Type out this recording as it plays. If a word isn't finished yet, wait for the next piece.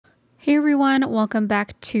Hey everyone, welcome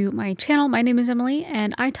back to my channel. My name is Emily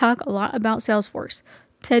and I talk a lot about Salesforce.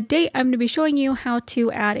 Today I'm going to be showing you how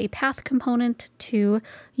to add a path component to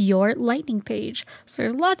your Lightning page. So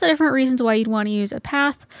there's lots of different reasons why you'd want to use a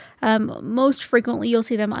path. Most frequently you'll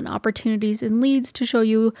see them on opportunities and leads to show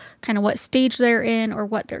you kind of what stage they're in or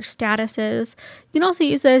what their status is. You can also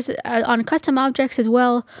use this on custom objects as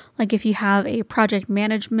well, like if you have a project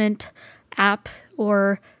management app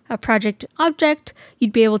or a project object,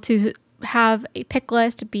 you'd be able to have a pick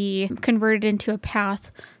list be converted into a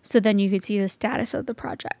path so then you could see the status of the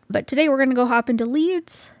project. But today we're going to go hop into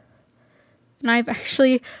leads, and I've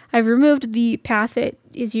removed the path that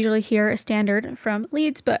is usually here as standard from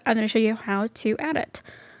leads, but I'm going to show you how to add it.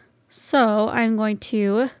 So I'm going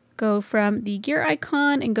to go from the gear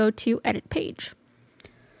icon and go to edit page.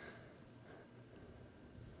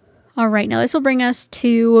 All right, now this will bring us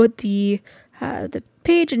to the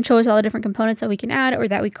page and show us all the different components that we can add or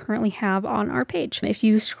that we currently have on our page. If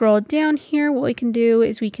you scroll down here, what we can do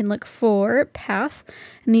is we can look for path,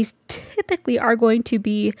 and these typically are going to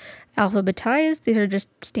be alphabetized. These are just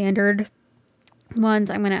standard ones.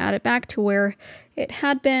 I'm going to add it back to where it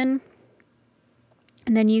had been,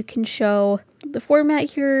 and then you can show the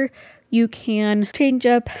format here. You can change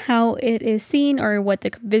up how it is seen or what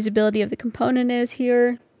the visibility of the component is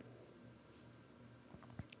here.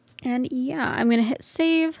 And yeah, I'm going to hit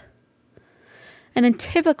save. And then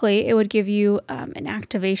typically it would give you an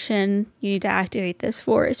activation. You need to activate this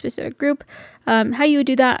for a specific group. How you would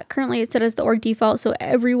do that, currently it's set as the org default, so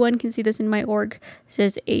everyone can see this in my org. This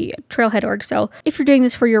is a Trailhead org. So if you're doing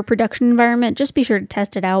this for your production environment, just be sure to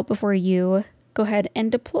test it out before you go ahead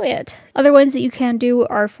and deploy it. Other ones that you can do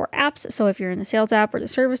are for apps. So if you're in the sales app or the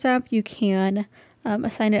service app, you can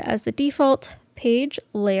assign it as the default page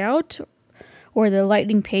layout, or the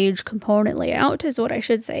Lightning page component layout is what I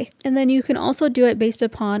should say. And then you can also do it based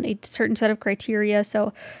upon a certain set of criteria.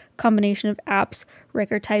 So combination of apps,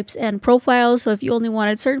 record types, and profiles. So if you only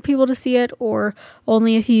wanted certain people to see it, or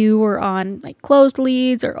only if you were on like closed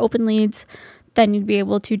leads or open leads, then you'd be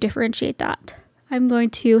able to differentiate that. I'm going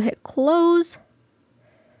to hit close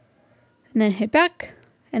and then hit back,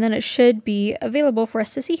 and then it should be available for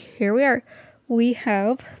us to see. Here we are. We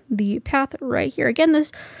have the path right here. Again,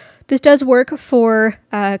 this does work for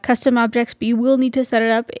custom objects, but you will need to set it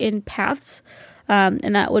up in paths,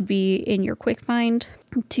 and that would be in your quick find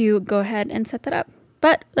to go ahead and set that up.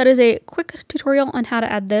 But that is a quick tutorial on how to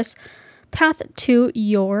add this path to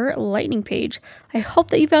your Lightning page. I hope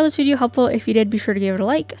that you found this video helpful. If you did, be sure to give it a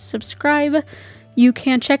like, subscribe. You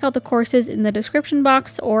can check out the courses in the description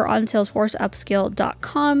box or on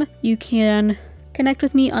salesforceupskill.com. You can connect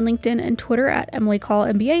with me on LinkedIn and Twitter at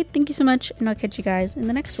EmilyCallMBA. Thank you so much, and I'll catch you guys in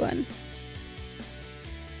the next one.